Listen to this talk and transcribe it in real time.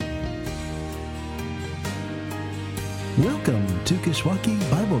Welcome to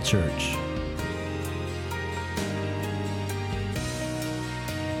Kishwaukee Bible Church.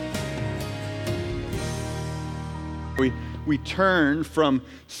 We turn from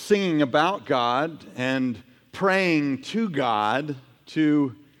singing about God and praying to God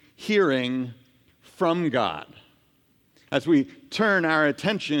to hearing from God, as we turn our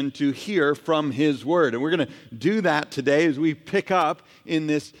attention to hear from His Word. And we're going to do that today as we pick up in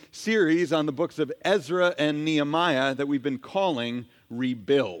this series on the books of Ezra and Nehemiah that we've been calling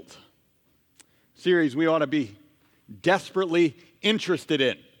Rebuild. Series we ought to be desperately interested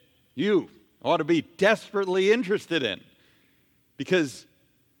in. You ought to be desperately interested in, because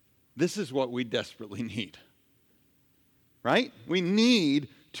this is what we desperately need, right? We need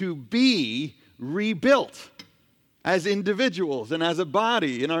to be rebuilt as individuals and as a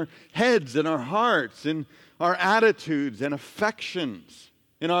body, in our heads and our hearts, in our attitudes and affections,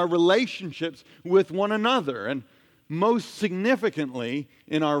 in our relationships with one another, and most significantly,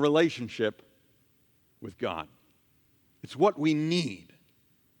 in our relationship with God. It's what we need,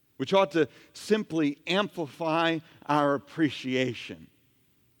 which ought to simply amplify our appreciation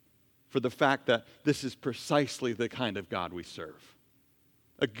for the fact that this is precisely the kind of God we serve.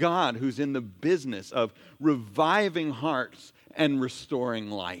 A God who's in the business of reviving hearts and restoring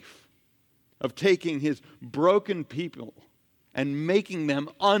life, of taking His broken people and making them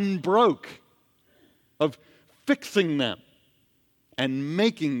unbroke, of fixing them and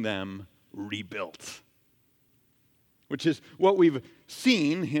making them rebuilt, which is what we've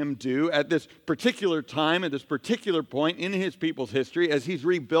seen Him do at this particular time, at this particular point in His people's history, as He's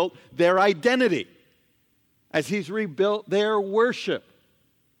rebuilt their identity, as He's rebuilt their worship,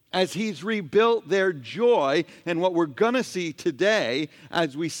 as He's rebuilt their joy, and what we're going to see today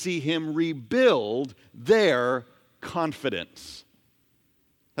as we see Him rebuild their confidence.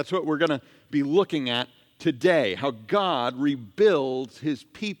 That's what we're going to be looking at today, how God rebuilds His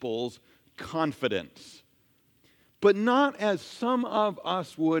people's confidence. But not as some of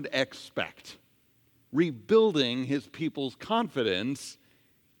us would expect, rebuilding His people's confidence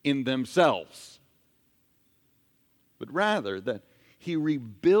in themselves, but rather that He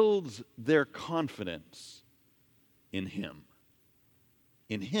rebuilds their confidence in Him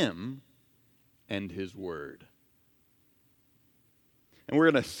and His Word. And we're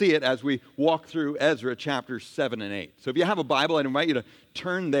going to see it as we walk through Ezra chapters 7 and 8. So if you have a Bible, I'd invite you to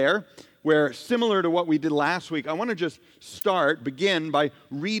turn there, where, similar to what we did last week, I want to just begin by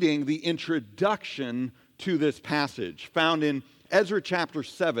reading the introduction to this passage found in Ezra chapter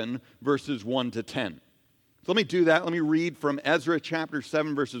 7, verses 1 to 10. So let me do that. Let me read from Ezra chapter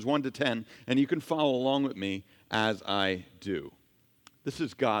 7, verses 1 to 10, and you can follow along with me as I do. This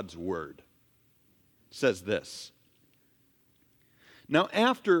is God's Word. It says this: Now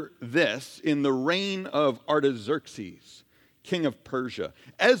after this, in the reign of Artaxerxes, king of Persia,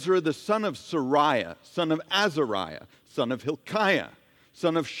 Ezra the son of Sariah, son of Azariah, son of Hilkiah,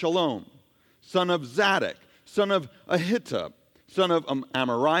 son of Shalom, son of Zadok, son of Ahitub, son of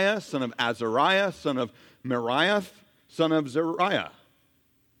Amariah, son of Azariah, son of Meraioth, son of Zariah,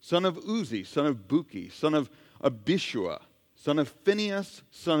 son of Uzi, son of Buki, son of Abishua, son of Phinehas,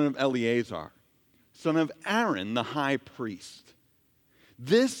 son of Eleazar, son of Aaron the high priest.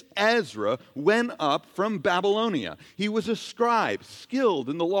 This Ezra went up from Babylonia. He was a scribe, skilled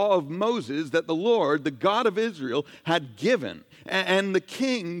in the law of Moses that the Lord, the God of Israel, had given. And the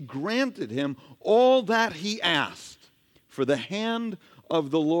king granted him all that he asked, for the hand of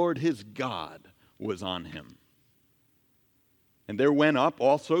the Lord his God was on him. And there went up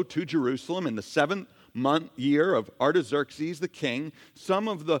also to Jerusalem in the 7th year of Artaxerxes the king, some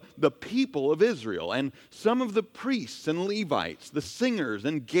of the people of Israel, and some of the priests and Levites, the singers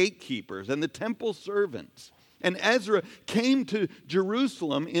and gatekeepers, and the temple servants. And Ezra came to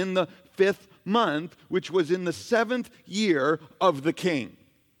Jerusalem in the 5th month, which was in the 7th year of the king.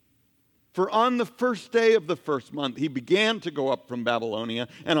 For on the first day of the 1st month, he began to go up from Babylonia,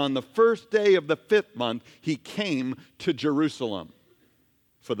 and on the first day of the 5th month, he came to Jerusalem.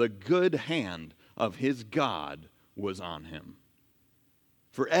 For the good hand of his God was on him.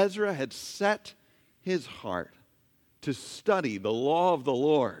 For Ezra had set his heart to study the law of the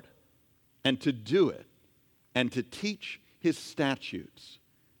Lord, and to do it, and to teach his statutes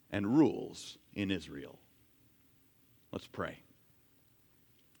and rules in Israel. Let's pray.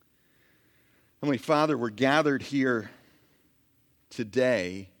 Heavenly Father, we're gathered here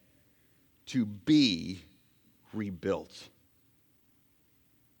today to be rebuilt,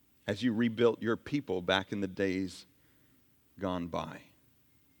 as you rebuilt your people back in the days gone by.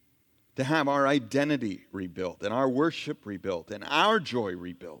 To have our identity rebuilt, and our worship rebuilt, and our joy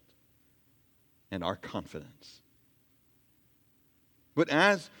rebuilt, and our confidence. but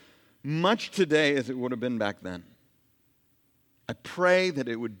as much today as it would have been back then. I pray that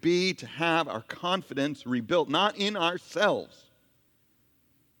it would be to have our confidence rebuilt, not in ourselves,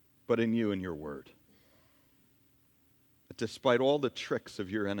 but in you and your word. That despite all the tricks of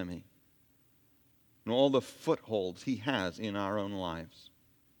your enemy and all the footholds he has in our own lives,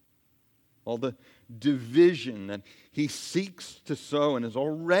 all the division that he seeks to sow and is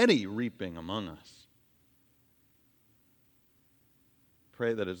already reaping among us,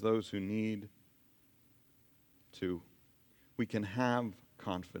 pray that as those who need to, we can have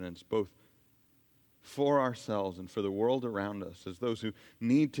confidence both for ourselves and for the world around us, as those who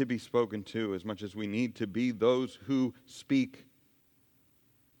need to be spoken to as much as we need to be those who speak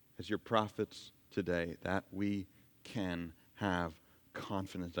as your prophets today, that we can have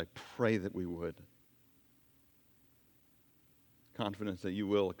confidence. I pray that we would. Confidence that you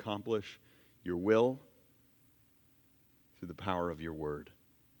will accomplish your will through the power of your word,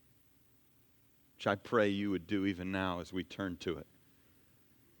 which I pray you would do even now as we turn to it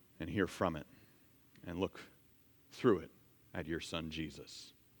and hear from it and look through it at your Son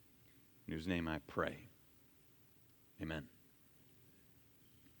Jesus, in whose name I pray. Amen.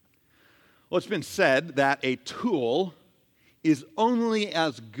 Well, it's been said that a tool is only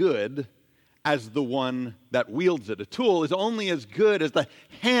as good as the one that wields it. A tool is only as good as the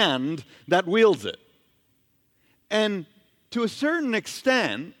hand that wields it. And to a certain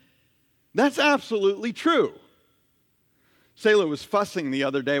extent, that's absolutely true. Sayla was fussing the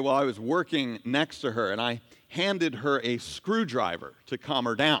other day while I was working next to her, and I handed her a screwdriver to calm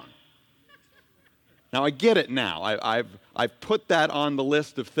her down. Now, I get it now. I've put that on the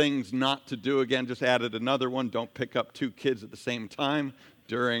list of things not to do again, just added another one. Don't pick up two kids at the same time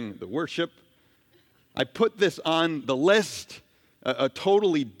during the worship. I put this on the list, a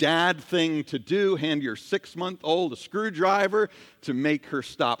totally dad thing to do, hand your 6-month-old a screwdriver to make her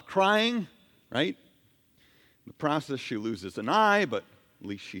stop crying, right? In the process, she loses an eye, but at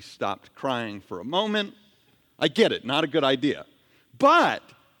least she stopped crying for a moment. I get it, not a good idea. But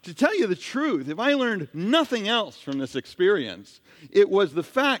to tell you the truth, if I learned nothing else from this experience, it was the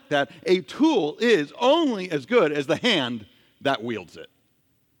fact that a tool is only as good as the hand that wields it.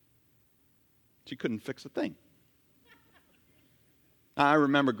 She couldn't fix a thing. I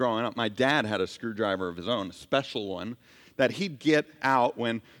remember growing up, my dad had a screwdriver of his own, a special one, that he'd get out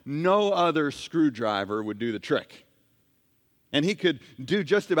when no other screwdriver would do the trick. And he could do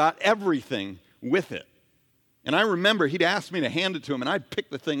just about everything with it. And I remember he'd ask me to hand it to him, and I'd pick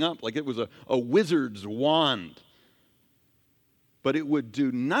the thing up like it was a wizard's wand. But it would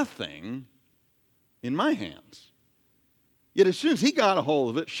do nothing in my hands. Yet as soon as he got a hold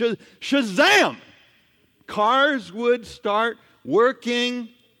of it, shazam! Cars would start working.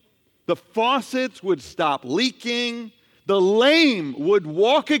 The faucets would stop leaking. The lame would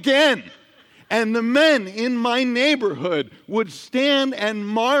walk again. And the men in my neighborhood would stand and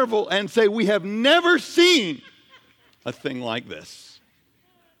marvel and say, "We have never seen a thing like this."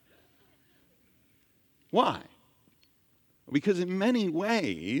 Why? Because in many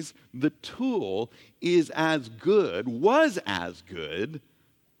ways, the tool was as good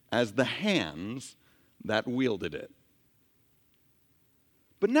as the hands that wielded it.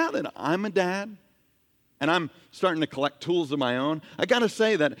 But now that I'm a dad, and I'm starting to collect tools of my own, I got to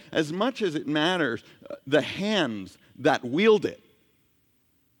say that as much as it matters, the hands that wield it,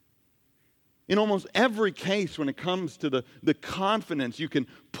 in almost every case when it comes to the confidence you can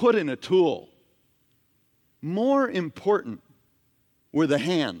put in a tool, more important were the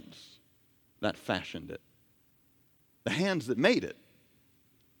hands that fashioned it, the hands that made it.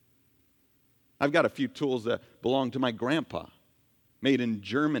 I've got a few tools that belong to my grandpa, made in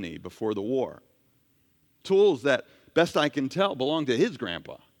Germany before the war. Tools that, best I can tell, belong to his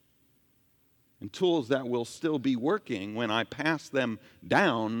grandpa. And tools that will still be working when I pass them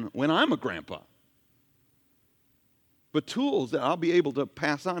down when I'm a grandpa. But tools that I'll be able to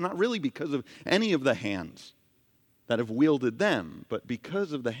pass on, not really because of any of the hands that have wielded them, but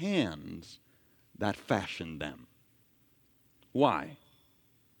because of the hands that fashioned them. Why?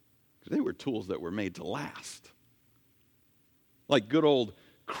 Because they were tools that were made to last. Like good old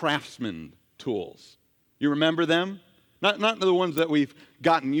craftsman tools. You remember them? Not the ones that we've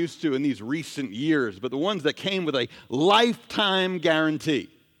gotten used to in these recent years, but the ones that came with a lifetime guarantee.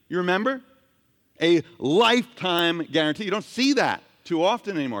 You remember? A lifetime guarantee. You don't see that too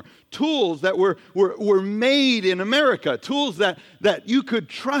often anymore. Tools that were made in America. Tools that you could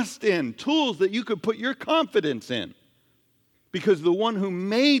trust in. Tools that you could put your confidence in. Because the one who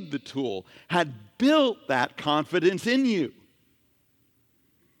made the tool had built that confidence in you.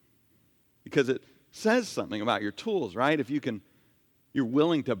 Because it says something about your tools, right? If you can You're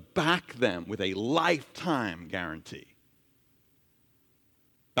willing to back them with a lifetime guarantee.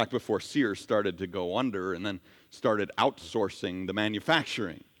 Back before Sears started to go under and then started outsourcing the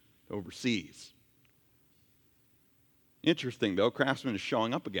manufacturing overseas. Interesting, though, Craftsman is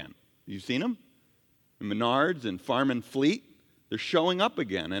showing up again. You've seen them? In Menards and Farm and Fleet, they're showing up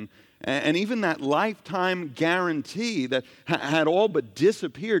again. And even that lifetime guarantee that had all but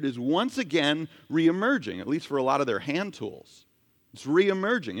disappeared is once again reemerging, at least for a lot of their hand tools. It's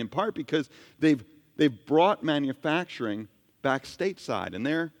reemerging, in part because they've brought manufacturing back stateside, and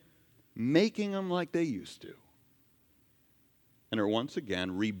they're making them like they used to. And are once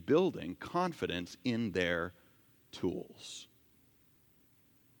again rebuilding confidence in their tools.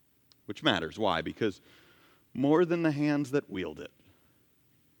 Which matters. Why? Because more than the hands that wield it,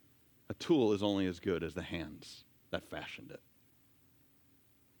 a tool is only as good as the hands that fashioned it.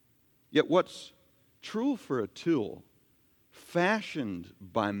 Yet what's true for a tool fashioned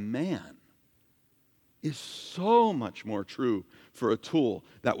by man is so much more true for a tool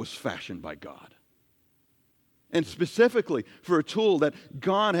that was fashioned by God. And specifically for a tool that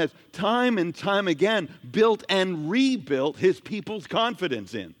God has time and time again built and rebuilt his people's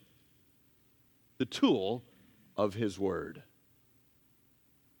confidence in. The tool of his word.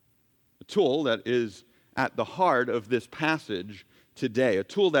 A tool that is at the heart of this passage today. A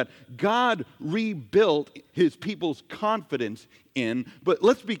tool that God rebuilt his people's confidence in. But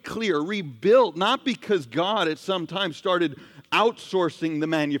let's be clear, rebuilt not because God at some time started outsourcing the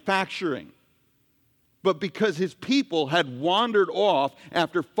manufacturing, but because his people had wandered off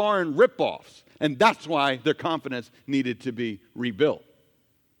after foreign ripoffs. And that's why their confidence needed to be rebuilt.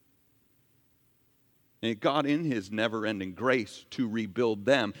 And God, in his never-ending grace to rebuild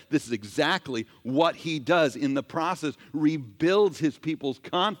them, this is exactly what he does in the process, rebuilds his people's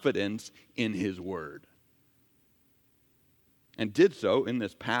confidence in his word. And did so in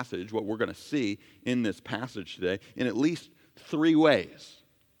this passage, what we're going to see in this passage today, in at least three ways.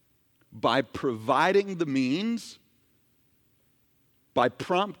 By providing the means, by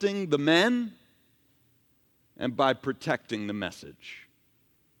prompting the men, and by protecting the message.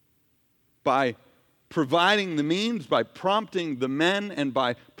 By providing the means, by prompting the men, and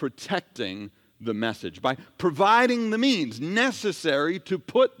by protecting the message. By providing the means necessary to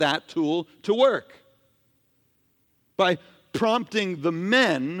put that tool to work. By prompting the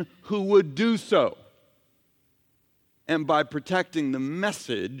men who would do so. And by protecting the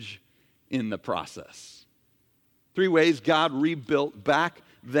message in the process. Three ways God rebuilt back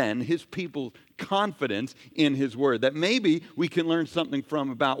then his people's confidence in his word that maybe we can learn something from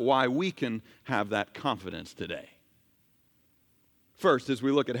about why we can have that confidence today. First, as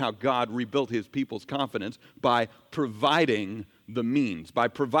we look at how God rebuilt his people's confidence by providing the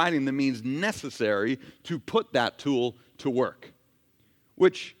means necessary to put that tool to work,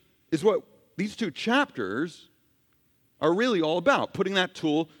 which is what these two chapters are really all about, putting that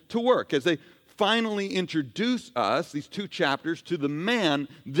tool to work. As they finally introduce us, these two chapters, to the man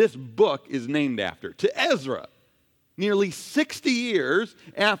this book is named after, to Ezra, nearly 60 years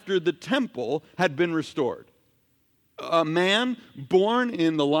after the temple had been restored. A man born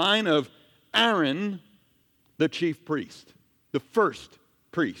in the line of Aaron, the chief priest, the first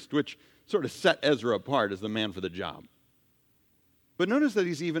priest, which sort of set Ezra apart as the man for the job. But notice that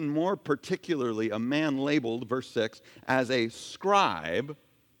he's even more particularly a man labeled, verse 6, as a scribe,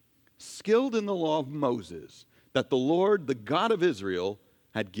 skilled in the law of Moses, that the Lord, the God of Israel,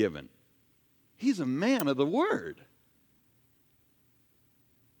 had given. He's a man of the word.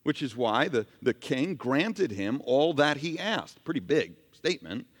 Which is why the king granted him all that he asked. Pretty big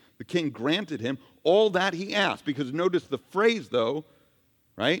statement. The king granted him all that he asked. Because notice the phrase, though,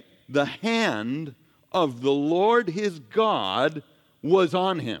 right? The hand of the Lord his God was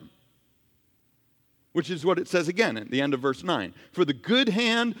on him. Which is what it says again at the end of verse 9. For the good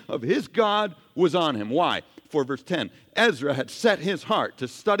hand of his God was on him. Why? For verse 10, Ezra had set his heart to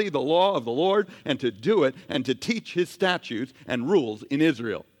study the law of the Lord and to do it and to teach his statutes and rules in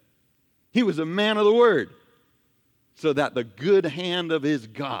Israel. He was a man of the word, so that the good hand of his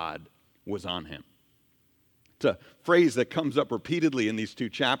God was on him. It's a phrase that comes up repeatedly in these two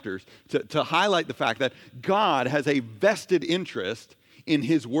chapters to highlight the fact that God has a vested interest in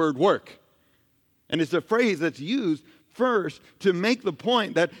his word work. And it's a phrase that's used first to make the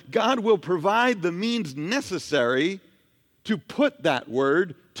point that God will provide the means necessary to put that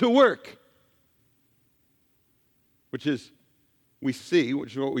word to work. Which is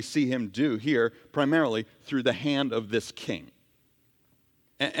what we see him do here, primarily through the hand of this king.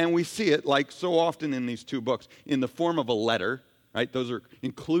 And we see it, like so often in these two books, in the form of a letter, right? Those are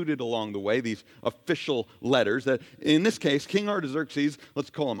included along the way, these official letters that, in this case, King Artaxerxes, let's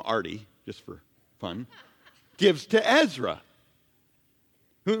call him Artie, just for fun, gives to Ezra,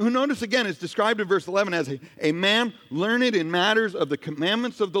 who notice again is described in verse 11 as a man learned in matters of the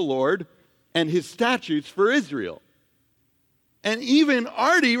commandments of the Lord and his statutes for Israel. And even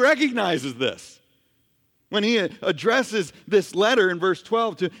Artie recognizes this. When he addresses this letter in verse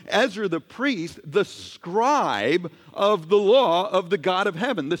 12 to Ezra the priest, the scribe of the law of the God of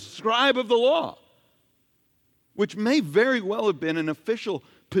heaven, the scribe of the law, which may very well have been an official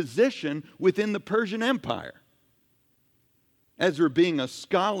position within the Persian Empire. Ezra being a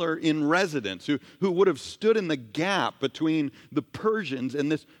scholar in residence who would have stood in the gap between the Persians and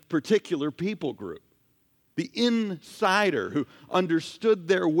this particular people group. The insider who understood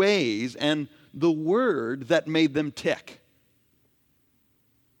their ways and the word that made them tick.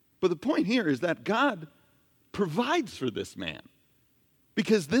 But the point here is that God provides for this man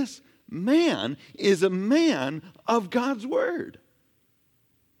because this man is a man of God's word.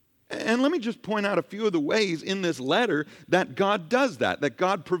 And let me just point out a few of the ways in this letter that God does that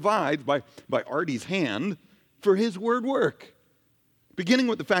God provides by Artie's hand for his word work. Beginning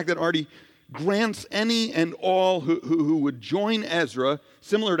with the fact that Artie grants any and all who would join Ezra,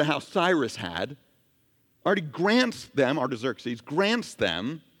 similar to how Cyrus had. Artaxerxes grants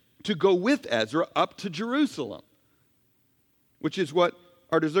them to go with Ezra up to Jerusalem, which is what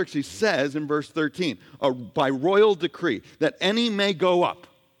Artaxerxes says in verse 13, by royal decree, that any may go up.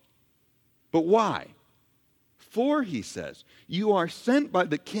 But why? For, he says, you are sent by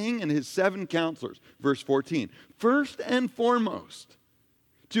the king and his 7 counselors, verse 14, first and foremost,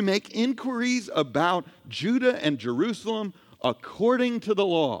 to make inquiries about Judah and Jerusalem according to the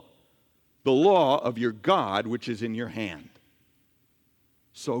law of your God which is in your hand.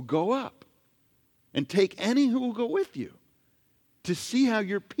 So go up and take any who will go with you to see how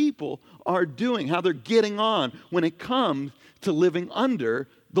your people are doing, how they're getting on when it comes to living under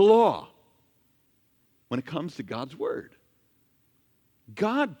the law, when it comes to God's word.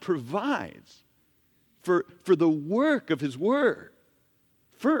 God provides for the work of his word.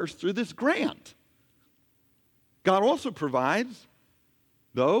 First, through this grant. God also provides,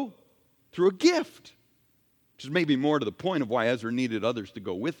 though, through a gift, which is maybe more to the point of why Ezra needed others to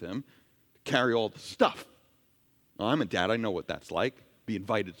go with him, to carry all the stuff. Well, I'm a dad, I know what that's like. Be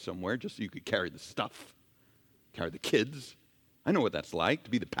invited somewhere just so you could carry the stuff, carry the kids. I know what that's like,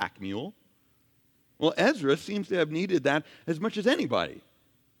 to be the pack mule. Well, Ezra seems to have needed that as much as anybody.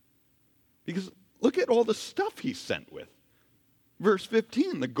 Because look at all the stuff he's sent with. Verse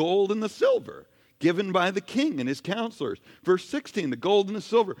 15, the gold and the silver given by the king and his counselors. Verse 16, the gold and the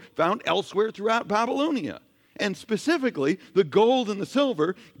silver found elsewhere throughout Babylonia. And specifically, the gold and the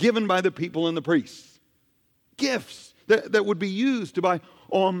silver given by the people and the priests. Gifts that would be used to buy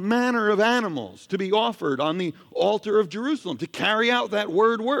all manner of animals to be offered on the altar of Jerusalem to carry out that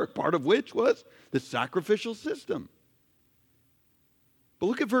word work, part of which was the sacrificial system. But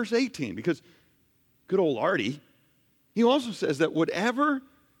look at verse 18, because good old Artie, he also says that whatever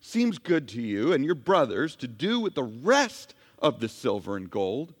seems good to you and your brothers to do with the rest of the silver and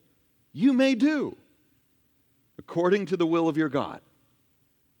gold, you may do according to the will of your God.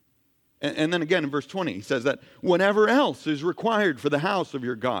 And then again in verse 20, he says that whatever else is required for the house of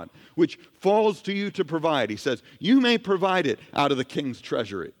your God, which falls to you to provide, he says, you may provide it out of the king's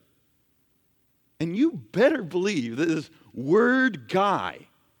treasury. And you better believe that this word guy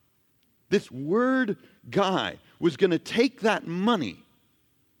was going to take that money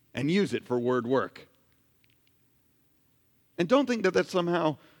and use it for word work. And don't think that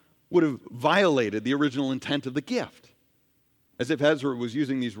somehow would have violated the original intent of the gift, as if Ezra was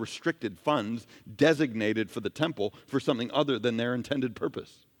using these restricted funds designated for the temple for something other than their intended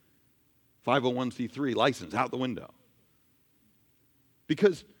purpose. 501c3 license out the window.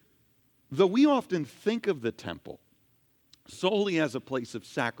 Because though we often think of the temple solely as a place of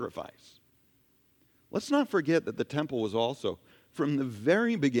sacrifice, let's not forget that the temple was also, from the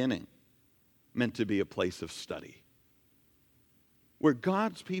very beginning, meant to be a place of study, where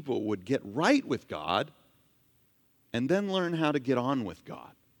God's people would get right with God and then learn how to get on with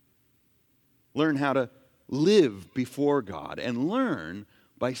God, learn how to live before God, and learn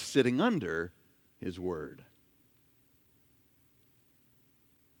by sitting under his word.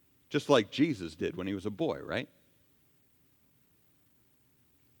 Just like Jesus did when he was a boy, right?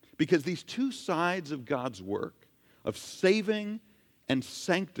 Because these two sides of God's work, of saving and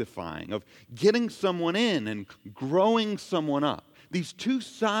sanctifying, of getting someone in and growing someone up, these two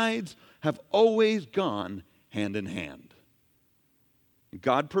sides have always gone hand in hand.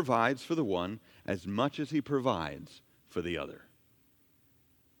 God provides for the one as much as he provides for the other.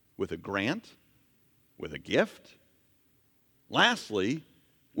 with a grant, with a gift. Lastly,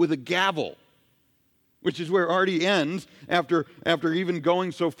 with a gavel, which is where it already ends after even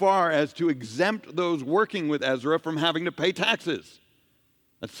going so far as to exempt those working with Ezra from having to pay taxes.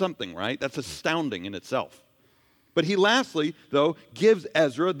 That's something, right? That's astounding in itself. But he lastly, though, gives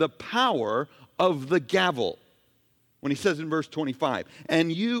Ezra the power of the gavel. When he says in verse 25,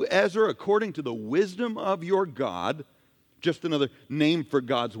 "And you, Ezra, according to the wisdom of your God," just another name for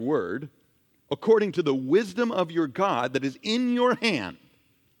God's word, "according to the wisdom of your God that is in your hand,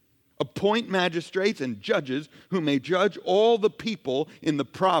 appoint magistrates and judges who may judge all the people in the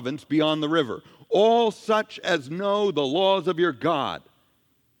province beyond the river, all such as know the laws of your God.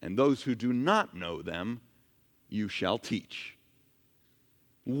 And those who do not know them, you shall teach."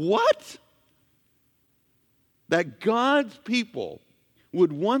 What? That God's people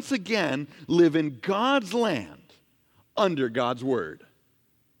would once again live in God's land under God's word.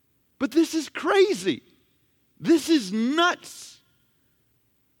 But this is crazy. This is nuts.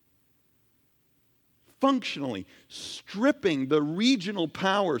 Functionally stripping the regional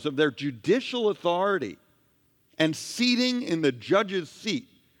powers of their judicial authority and seating in the judge's seat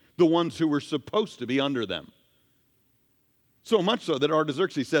the ones who were supposed to be under them. So much so that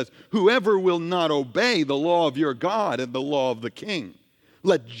Artaxerxes says, "Whoever will not obey the law of your God and the law of the king,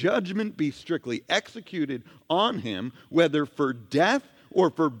 let judgment be strictly executed on him, whether for death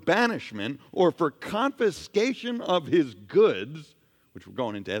or for banishment or for confiscation of his goods," which were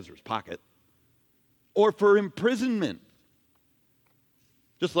going into Ezra's pocket, "or for imprisonment."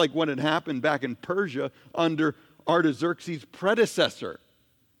 Just like what had happened back in Persia under Artaxerxes' predecessor,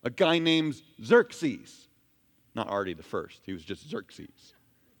 a guy named Xerxes. Not Artie the First, he was just Xerxes.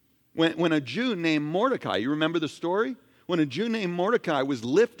 When a Jew named Mordecai, you remember the story? When a Jew named Mordecai was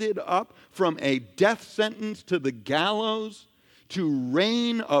lifted up from a death sentence to the gallows to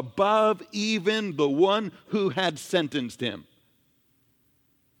reign above even the one who had sentenced him.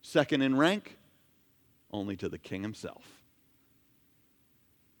 Second in rank, only to the king himself.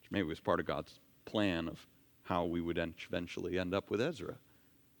 Which maybe was part of God's plan of how we would eventually end up with Ezra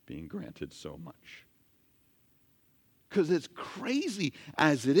being granted so much. Because as crazy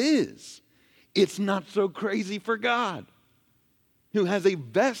as it is, it's not so crazy for God, who has a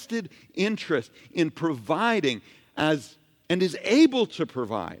vested interest in providing and is able to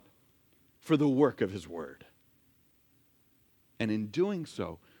provide for the work of his word. And in doing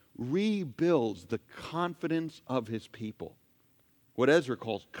so, rebuilds the confidence of his people, what Ezra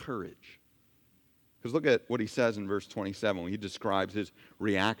calls courage. Because look at what he says in verse 27 when he describes his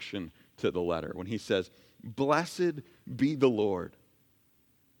reaction to the letter. When he says, "Blessed be the Lord,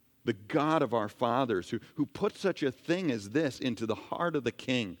 the God of our fathers, who put such a thing as this into the heart of the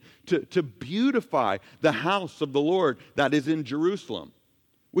king, to beautify the house of the Lord that is in Jerusalem,"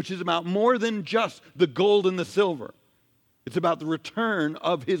 which is about more than just the gold and the silver. It's about the return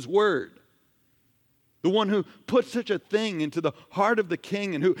of his word. The one who put such a thing into the heart of the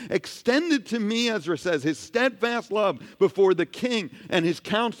king and who extended to me, Ezra says, his steadfast love before the king and his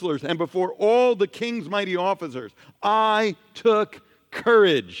counselors and before all the king's mighty officers. I took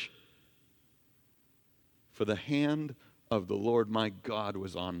courage, for the hand of the Lord my God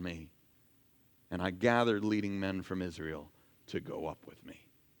was on me, and I gathered leading men from Israel to go up with me.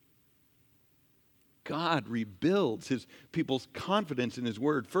 God rebuilds his people's confidence in his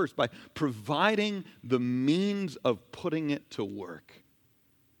word first by providing the means of putting it to work.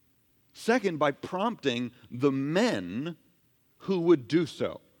 Second, by prompting the men who would do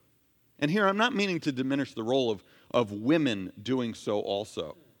so. And here I'm not meaning to diminish the role of women doing so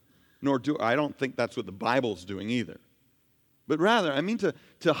also. I don't think that's what the Bible's doing either. But rather, I mean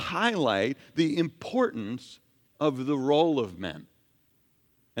to highlight the importance of the role of men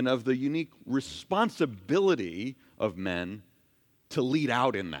and of the unique responsibility of men to lead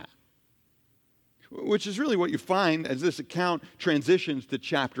out in that. Which is really what you find as this account transitions to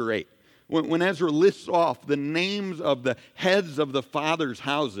chapter 8. When Ezra lists off the names of the heads of the fathers'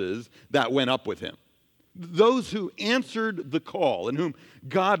 houses that went up with him. Those who answered the call and whom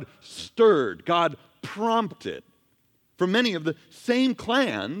God stirred, God prompted for many of the same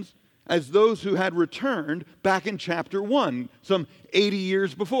clans as those who had returned back in chapter 1, some 80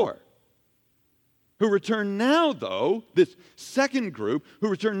 years before. Who return now, though, this second group, who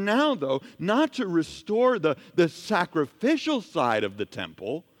return now, though, not to restore the sacrificial side of the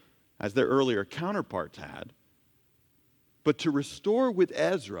temple, as their earlier counterparts had, but to restore with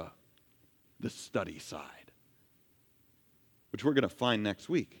Ezra the study side, which we're going to find next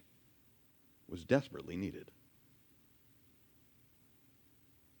week was desperately needed.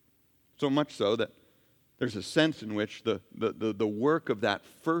 So much so that there's a sense in which the work of that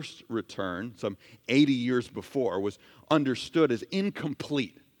first return, some 80 years before, was understood as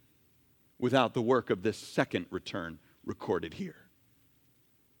incomplete without the work of this second return recorded here.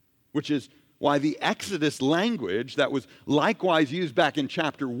 Which is why the Exodus language that was likewise used back in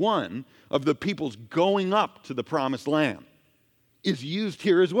chapter 1 of the people's going up to the promised land is used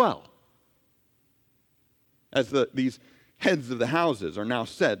here as well. As these heads of the houses are now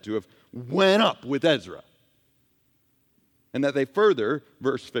said to have went up with Ezra. And that they further,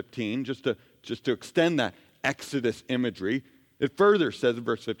 verse 15, just to extend that Exodus imagery, it further says in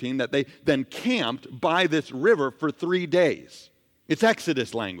verse 15 that they then camped by this river for 3 days. It's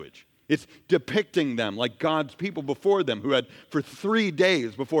Exodus language. It's depicting them like God's people before them who had for 3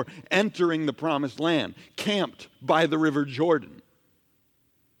 days before entering the promised land camped by the river Jordan.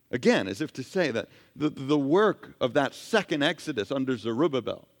 Again, as if to say that the work of that second Exodus under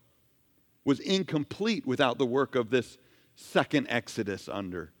Zerubbabel was incomplete without the work of this second Exodus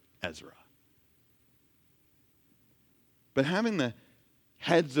under Ezra. But having the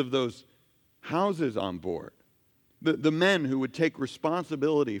heads of those houses on board, the men who would take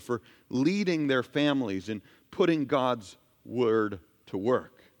responsibility for leading their families and putting God's word to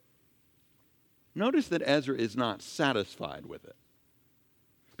work. Notice that Ezra is not satisfied with it.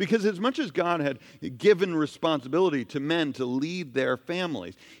 Because as much as God had given responsibility to men to lead their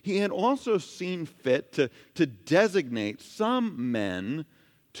families, he had also seen fit to designate some men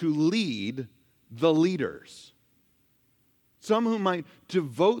to lead the leaders. Some who might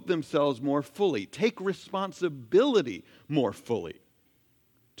devote themselves more fully, take responsibility more fully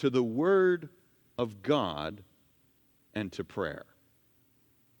to the Word of God and to prayer.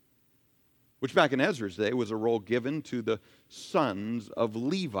 Which back in Ezra's day was a role given to the sons of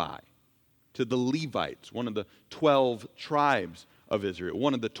Levi, to the Levites, one of the 12 tribes of Israel,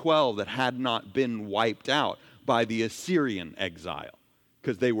 one of the 12 that had not been wiped out by the Assyrian exile,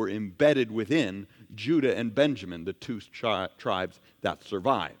 because they were embedded within Judah and Benjamin, the two tribes that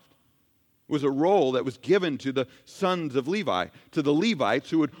survived. It was a role that was given to the sons of Levi, to the Levites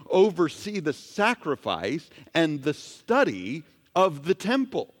who would oversee the sacrifice and the study of the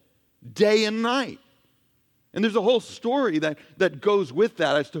temple day and night. And there's a whole story that goes with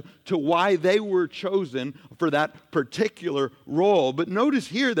that as to why they were chosen for that particular role. But notice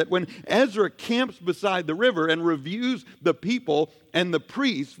here that when Ezra camps beside the river and reviews the people and the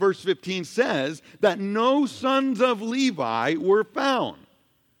priests, verse 15 says that no sons of Levi were found.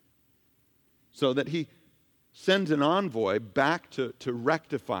 So that he sends an envoy back to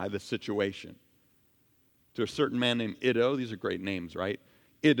rectify the situation. To a certain man named Iddo. These are great names, right?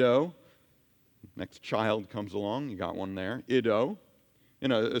 Iddo. Next child comes along. You got one there. Iddo.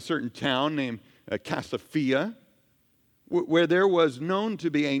 In a certain town named Cassiophia, where there was known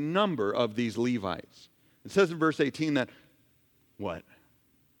to be a number of these Levites. It says in verse 18 that, what?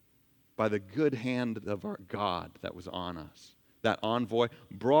 By the good hand of our God that was on us. That envoy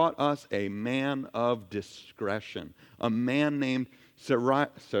brought us a man of discretion, a man named Sherebiah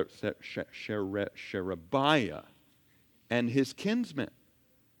and his kinsmen,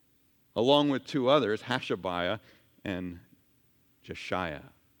 along with two others, Hashabiah and Jeshiah.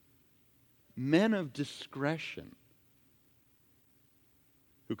 Men of discretion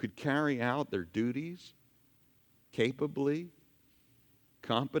who could carry out their duties capably,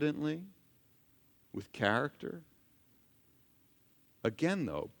 competently, with character. Again,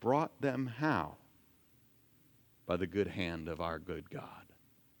 though, brought them how? By the good hand of our good God.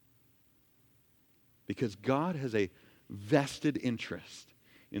 Because God has a vested interest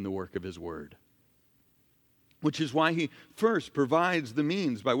in the work of His Word. Which is why He first provides the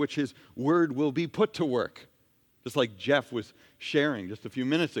means by which His Word will be put to work. Just like Jeff was sharing just a few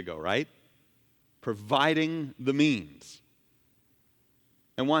minutes ago, right? Providing the means.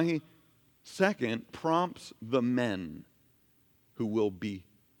 And why He, second, prompts the men who will be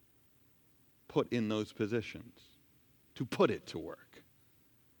put in those positions to put it to work.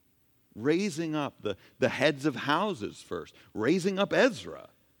 Raising up the heads of houses first. Raising up Ezra.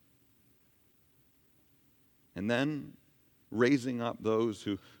 And then raising up those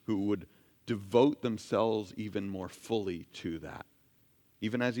who would devote themselves even more fully to that.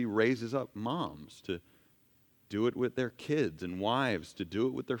 Even as He raises up moms to do it with their kids, and wives to do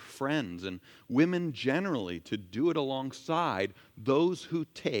it with their friends, and women generally to do it alongside those who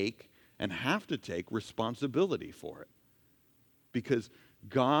take and have to take responsibility for it. Because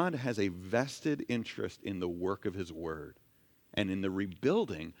God has a vested interest in the work of His Word and in the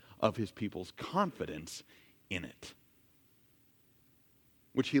rebuilding of His people's confidence in it.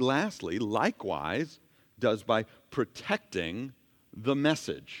 Which He lastly, likewise, does by protecting the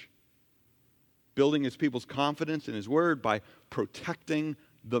message. building his people's confidence in his word by protecting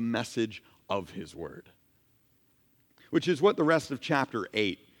the message of his word, which is what the rest of chapter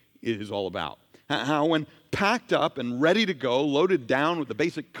 8 is all about. How when packed up and ready to go, loaded down with the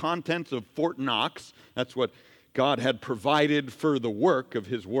basic contents of Fort Knox, that's what God had provided for the work of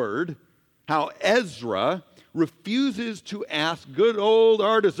his word, how Ezra refuses to ask good old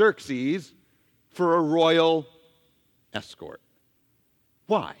Artaxerxes for a royal escort.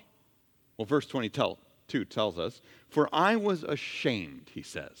 Why? Well, verse 22 tells us, "For I was ashamed," he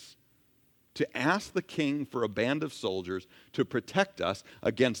says, "to ask the king for a band of soldiers to protect us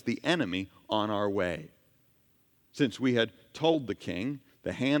against the enemy on our way. Since we had told the king,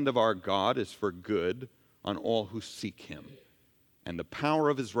 the hand of our God is for good on all who seek him, and the power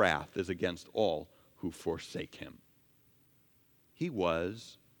of his wrath is against all who forsake him." He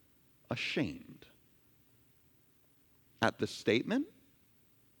was ashamed. At the statement?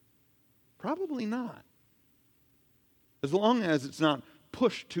 Probably not. As long as it's not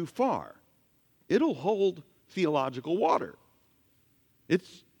pushed too far, it'll hold theological water.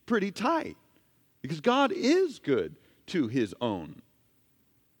 It's pretty tight because God is good to his own,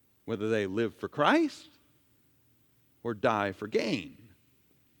 whether they live for Christ or die for gain.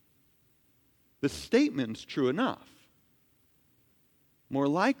 The statement's true enough. More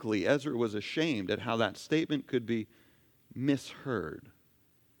likely, Ezra was ashamed at how that statement could be misheard,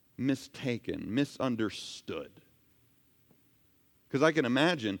 mistaken, misunderstood. Because I can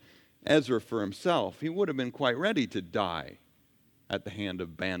imagine Ezra for himself, he would have been quite ready to die at the hand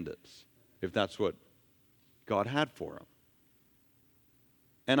of bandits if that's what God had for him.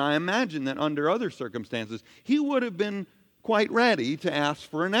 And I imagine that under other circumstances, he would have been quite ready to ask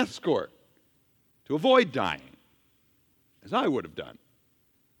for an escort to avoid dying, as I would have done.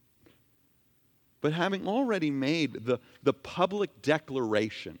 But having already made the public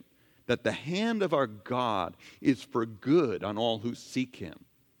declaration that the hand of our God is for good on all who seek him,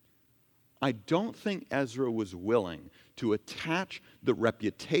 I don't think Ezra was willing to attach the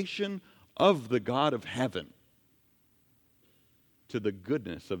reputation of the God of heaven to the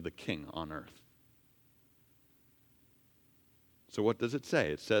goodness of the king on earth. So what does it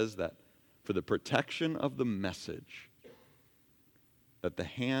say? It says that for the protection of the message, that the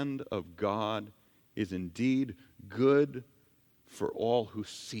hand of God is indeed good for all who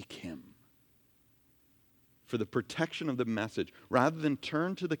seek him. For the protection of the message, rather than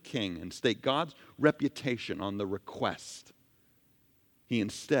turn to the king and stake God's reputation on the request, he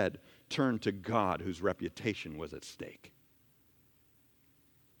instead turned to God, whose reputation was at stake.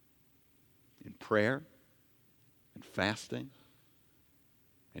 In prayer and fasting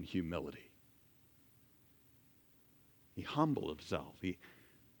and humility. He humbled himself. He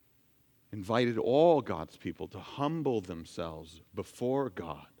invited all God's people to humble themselves before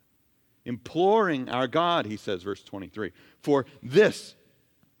God, imploring our God, he says, verse 23, for this,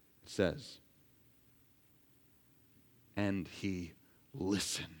 it says, and he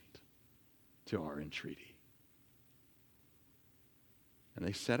listened to our entreaty. And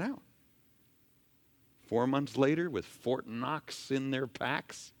they set out. 4 months later, with Fort Knox in their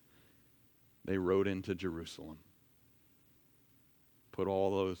packs, they rode into Jerusalem. Put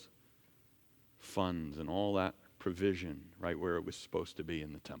all those funds and all that provision right where it was supposed to be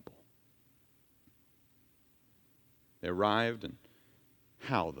in the temple. They arrived, and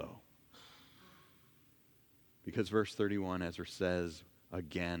how though? Because verse 31, Ezra says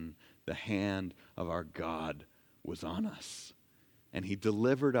again, the hand of our God was on us, and he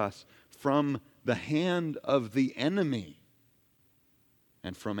delivered us from the hand of the enemy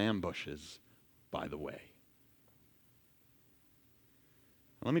and from ambushes by the way.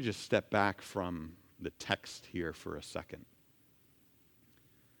 Let me just step back from the text here for a second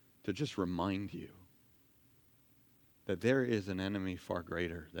to just remind you that there is an enemy far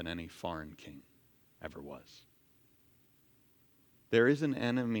greater than any foreign king ever was. There is an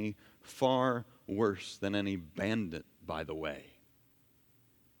enemy far worse than any bandit by the way.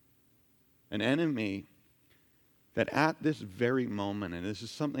 An enemy that at this very moment, and this is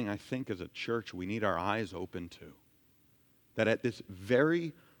something I think as a church we need our eyes open to, that at this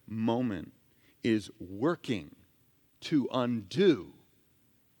very moment is working to undo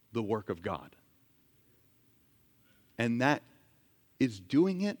the work of God. And that is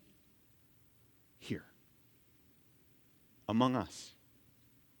doing it here, among us,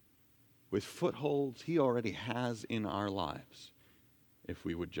 with footholds he already has in our lives, if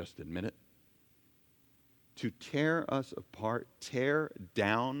we would just admit it, to tear us apart, tear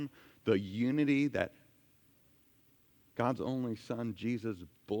down the unity that God's only Son, Jesus'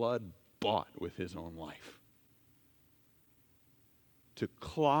 blood bought with his own life. To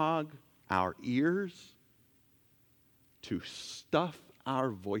clog our ears, to stuff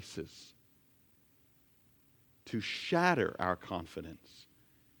our voices, to shatter our confidence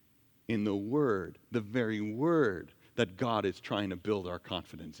in the Word, the very Word that God is trying to build our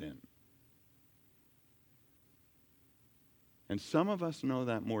confidence in. And some of us know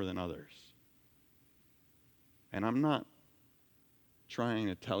that more than others. And I'm not trying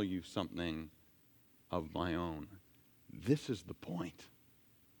to tell you something of my own. This is the point.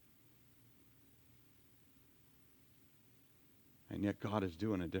 And yet God is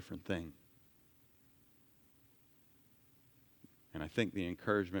doing a different thing. And I think the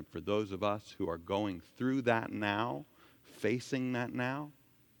encouragement for those of us who are going through that now, facing that now,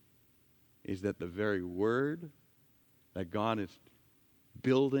 is that the very Word that God is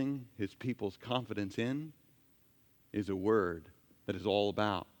building His people's confidence in is a Word that is all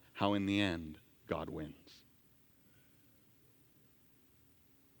about how in the end God wins.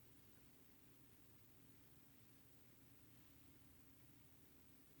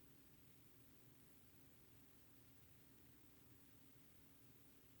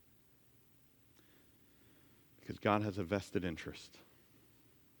 Because God has a vested interest.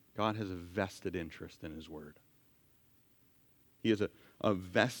 God has a vested interest in His Word. He has a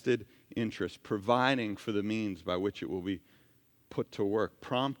vested interest, providing for the means by which it will be put to work,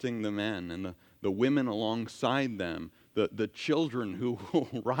 prompting the men and the women alongside them, the children who will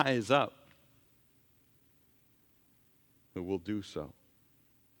rise up, who will do so,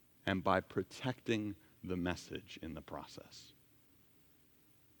 and by protecting the message in the process.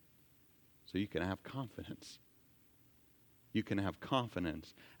 So you can have confidence. You can have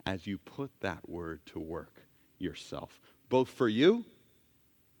confidence as you put that Word to work yourself, both for you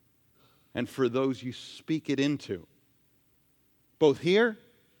and for those you speak it into, both here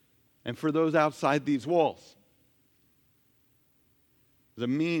and for those outside these walls. There's a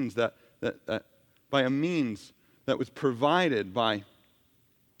means that by a means that was provided by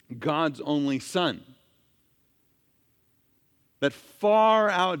God's only Son, that far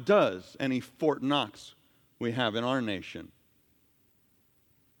outdoes any Fort Knox we have in our nation.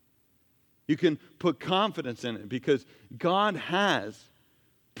 You can put confidence in it because God has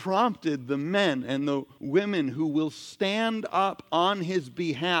prompted the men and the women who will stand up on His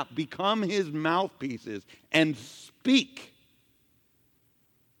behalf, become His mouthpieces, and speak.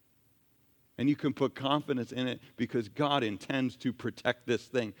 And you can put confidence in it because God intends to protect this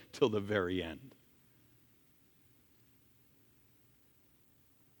thing till the very end.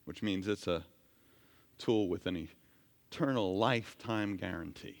 Which means it's a tool with an eternal lifetime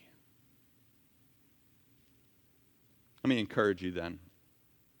guarantee. Let me encourage you then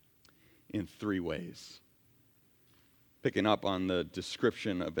in 3 ways. Picking up on the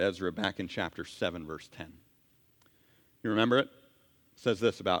description of Ezra back in chapter 7, verse 10. You remember it? It says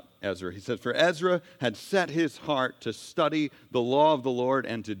this about Ezra. He says, "For Ezra had set his heart to study the law of the Lord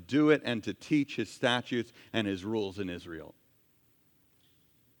and to do it and to teach His statutes and His rules in Israel."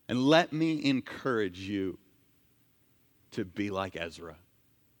 And let me encourage you to be like Ezra.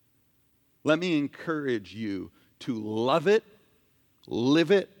 Let me encourage you to love it, live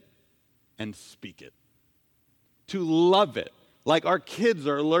it, and speak it. To love it. Like our kids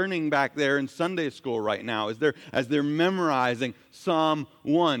are learning back there in Sunday school right now as they're memorizing Psalm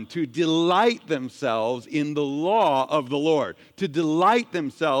 1. To delight themselves in the law of the Lord. To delight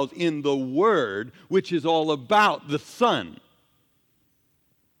themselves in the Word, which is all about the Son.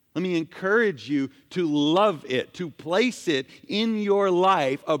 Let me encourage you to love it, to place it in your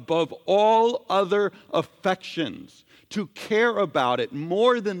life above all other affections, to care about it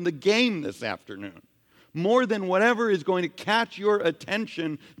more than the game this afternoon, more than whatever is going to catch your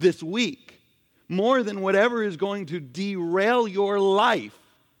attention this week, more than whatever is going to derail your life.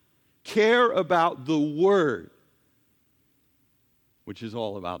 Care about the Word, which is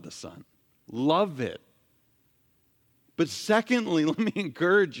all about the Son. Love it. But secondly, let me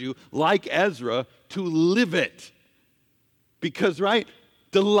encourage you, like Ezra, to live it. Because, right,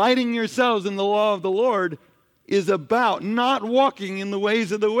 delighting yourselves in the law of the Lord is about not walking in the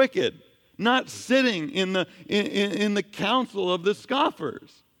ways of the wicked, not sitting in the counsel of the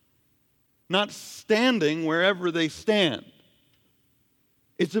scoffers, not standing wherever they stand.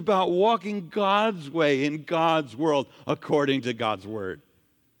 It's about walking God's way in God's world according to God's Word.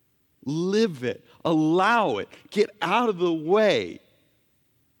 Live it. Allow it. Get out of the way.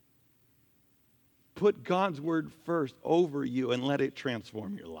 Put God's Word first over you and let it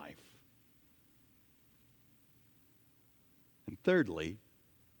transform your life. And thirdly,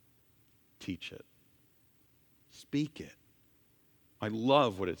 teach it. Speak it. I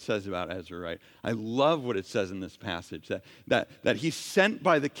love what it says about Ezra, right? I love what it says in this passage, that he's sent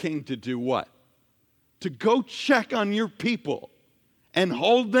by the king to do what? To go check on your people and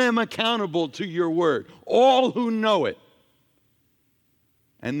hold them accountable to your word, all who know it.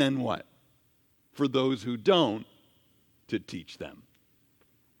 And then what? For those who don't, to teach them.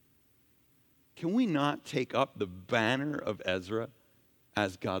 Can we not take up the banner of Ezra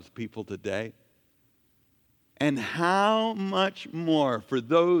as God's people today? And how much more for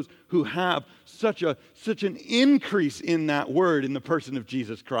those who have such an increase in that word in the person of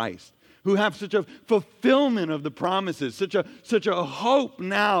Jesus Christ, who have such a fulfillment of the promises, such a hope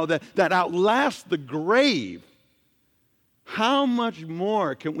now that outlasts the grave. How much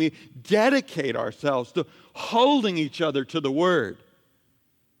more can we dedicate ourselves to holding each other to the word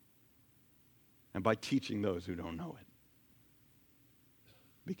and by teaching those who don't know it?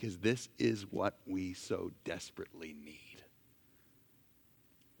 Because this is what we so desperately need,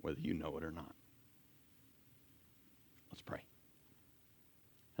 whether you know it or not. Let's pray.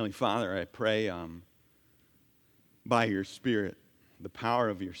 Heavenly Father, I pray by your Spirit, the power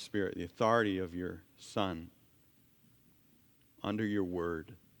of your Spirit, the authority of your Son, under your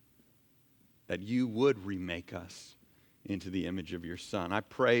word, that you would remake us into the image of your Son. I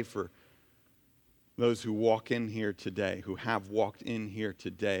pray for those who walk in here today, who have walked in here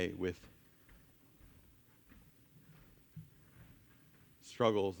today with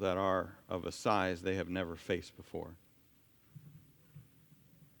struggles that are of a size they have never faced before.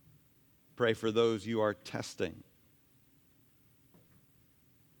 Pray for those you are testing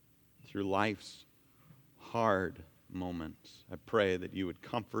through life's hard moments. I pray that you would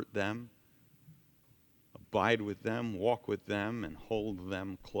comfort them, abide with them, walk with them, and hold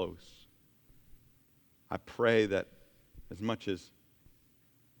them close. I pray that as much as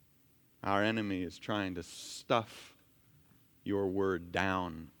our enemy is trying to stuff your word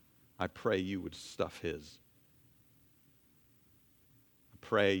down, I pray you would stuff his. I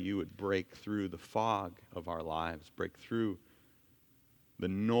pray you would break through the fog of our lives, break through the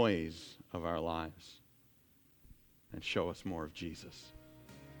noise of our lives, and show us more of Jesus.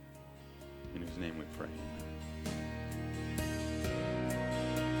 In whose name we pray. Amen.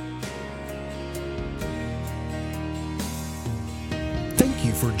 Thank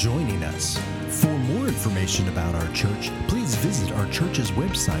you for joining us. For more information about our church, please visit our church's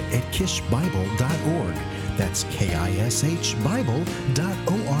website at kishbible.org. That's KISH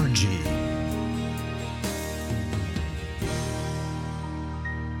Bible.org.